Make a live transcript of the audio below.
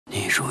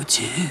如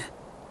今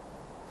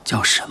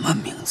叫什么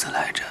名字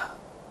来着？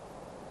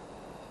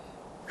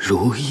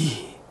如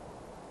意、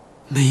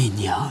媚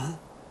娘，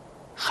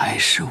还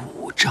是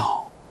武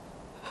曌？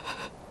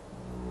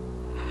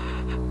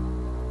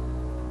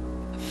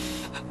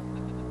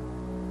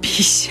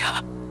陛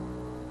下，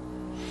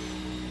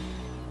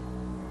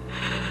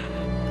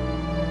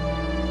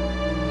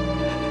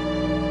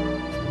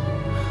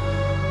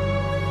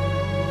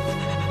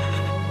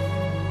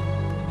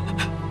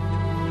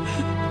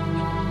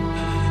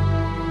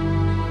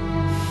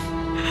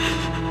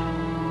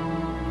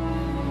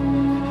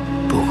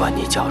不管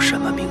你叫什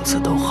么名字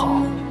都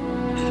好，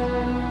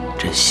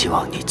真希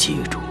望你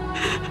记住，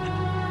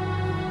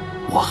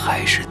我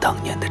还是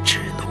当年的执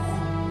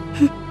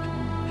奴。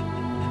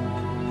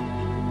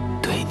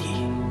对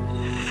你，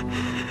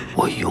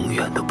我永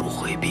远都不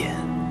会变。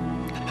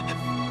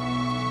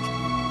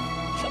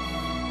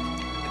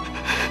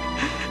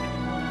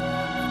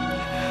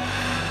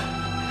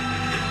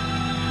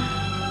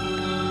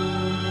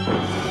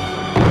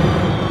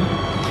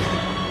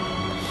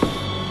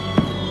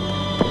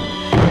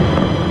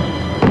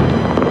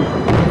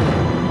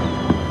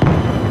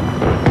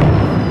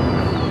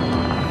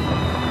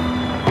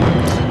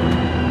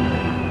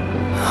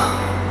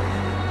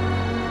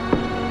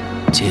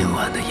今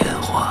晚的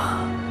烟花，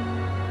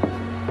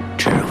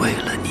只为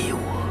了你我。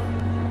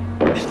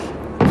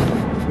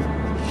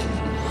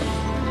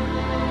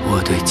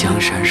我对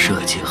江山社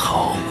稷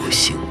毫无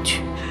兴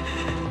趣，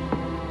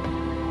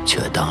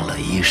却当了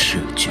一世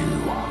君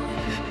王。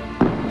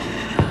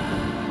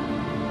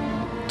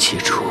起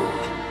初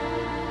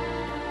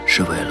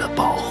是为了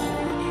保护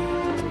你，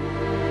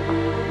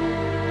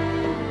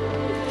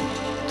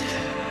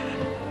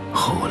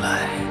后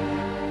来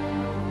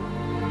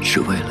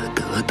是为了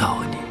得到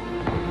你。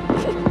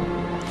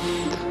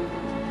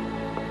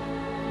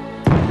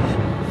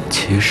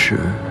其实，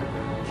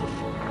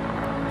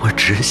我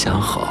只想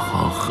好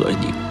好和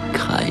你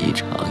看一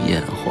场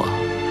烟花。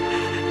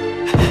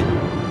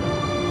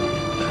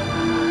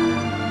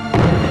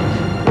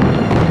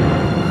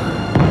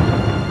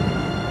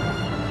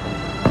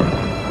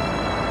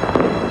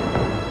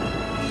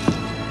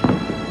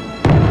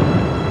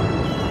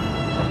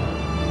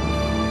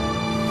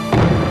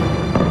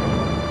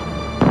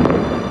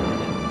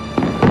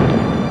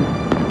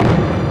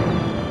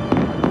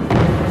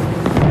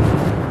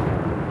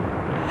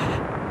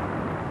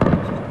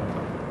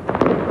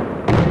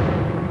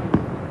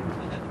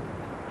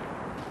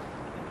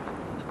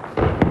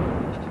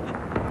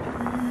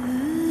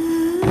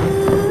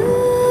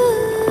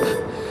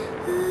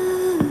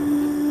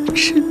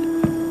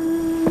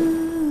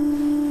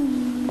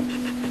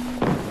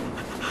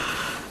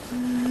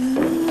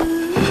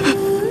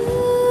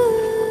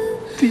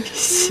陛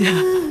下，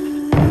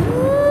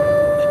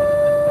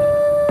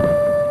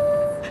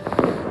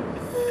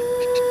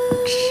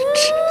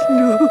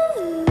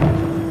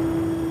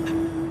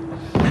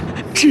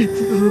知奴，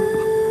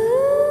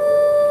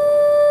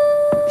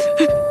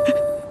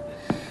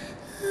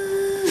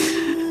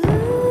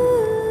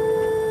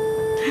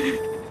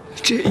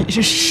这一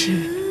世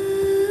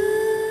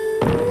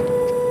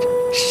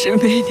是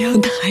媚娘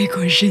太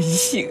过任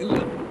性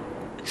了，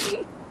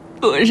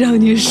我让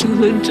你受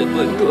了这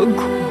么多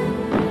苦。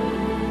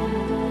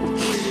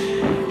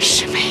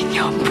是媚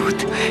娘不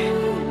对，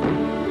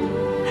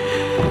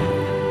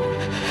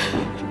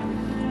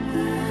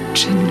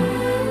知奴，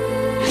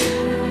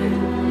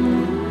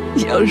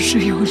要是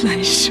有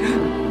来生，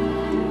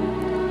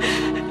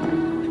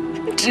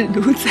知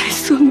奴再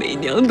做媚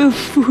娘的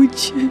夫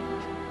君。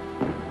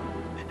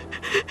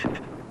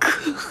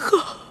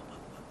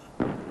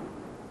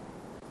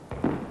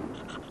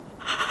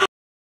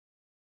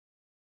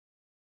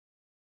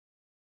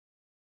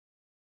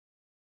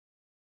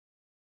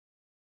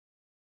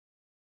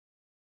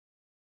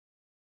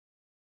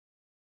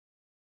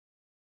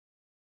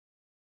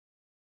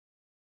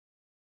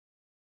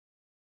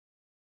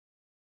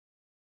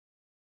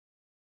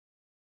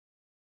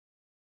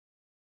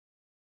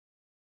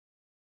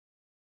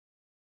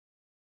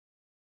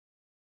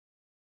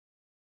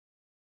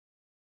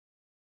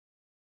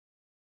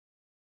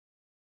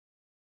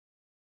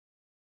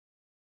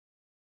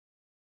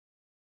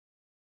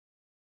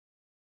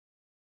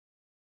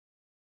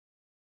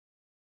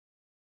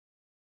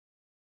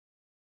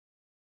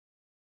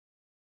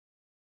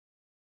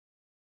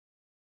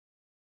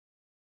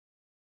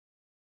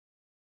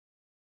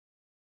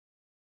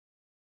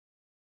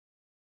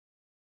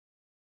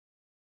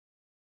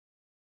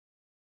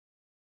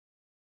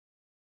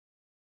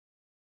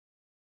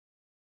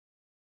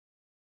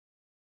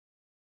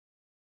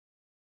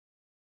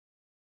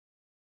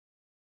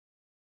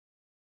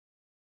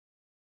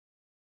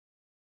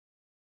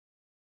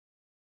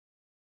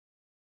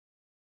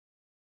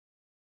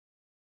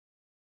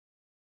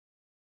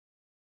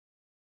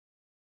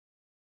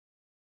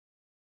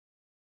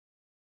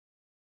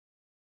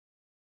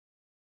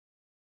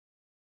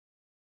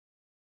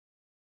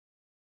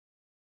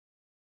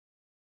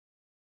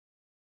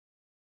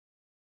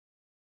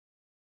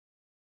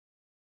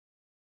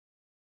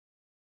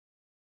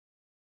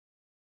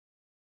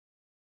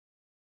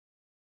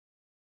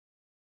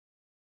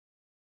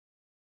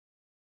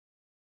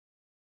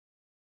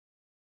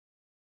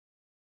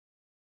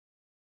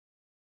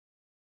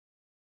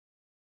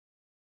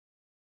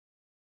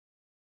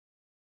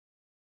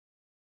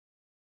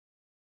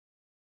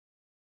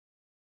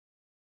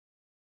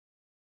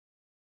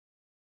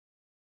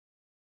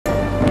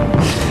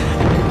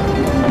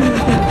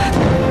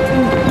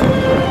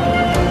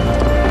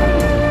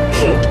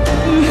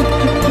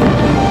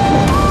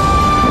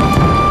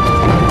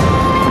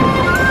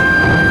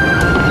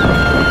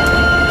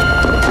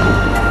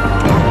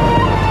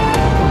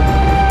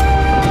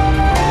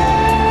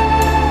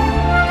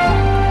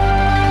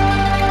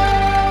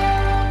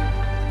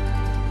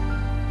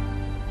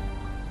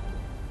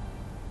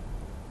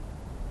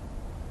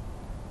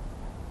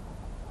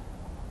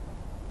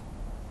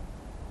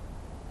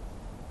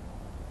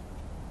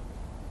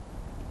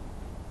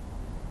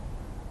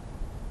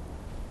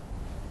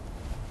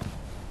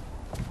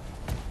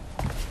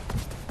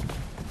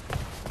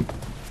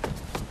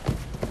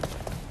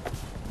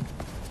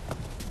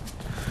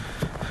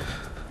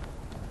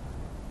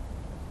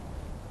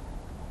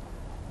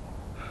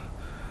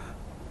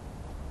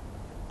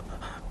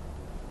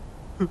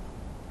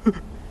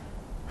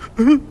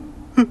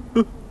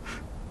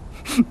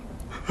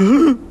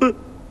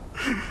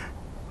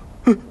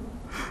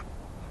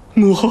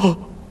母后，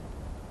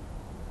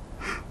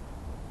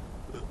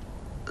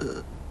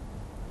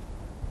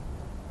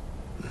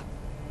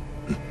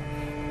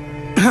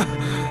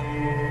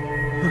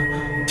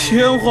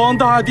天皇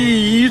大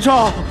帝遗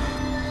诏，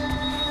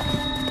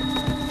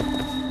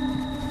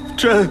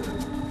朕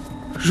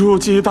入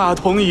继大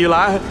统以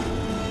来，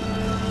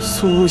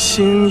夙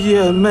兴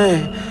夜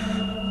寐，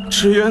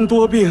只缘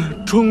多病，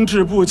终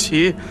治不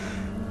起。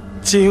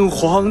今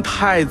皇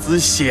太子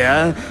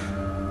显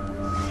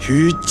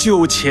于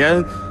就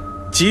前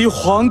即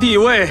皇帝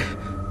位，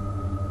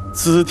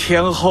兹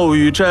天后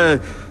与朕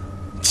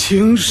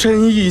情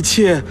深意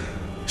切，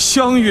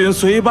相允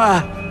随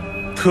伴，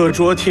特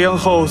着天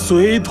后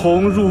随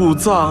同入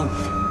葬。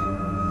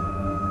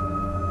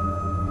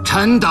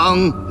臣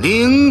等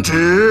领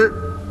旨。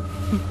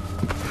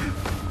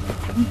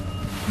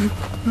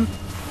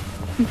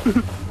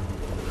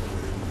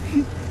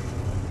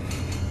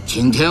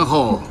请天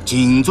后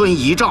谨遵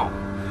遗诏，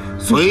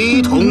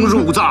随同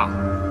入葬。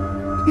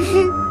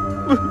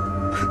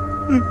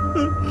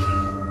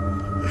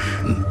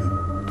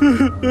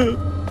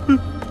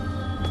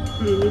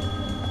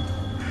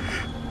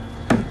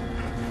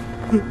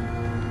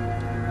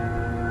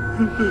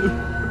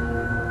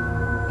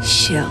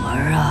显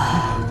儿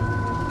啊，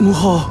母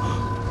后，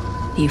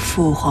你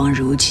父皇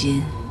如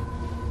今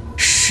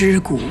尸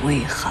骨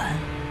未寒，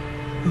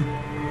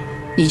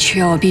你却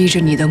要逼着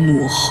你的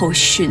母后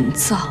殉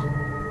葬，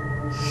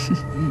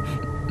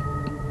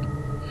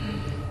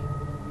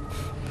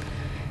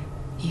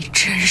你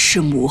真是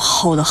母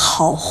后的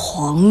好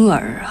皇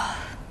儿啊！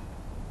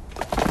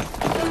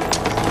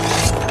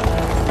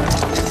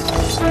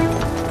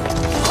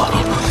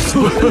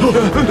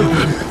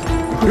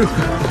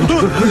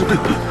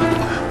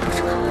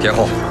天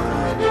后，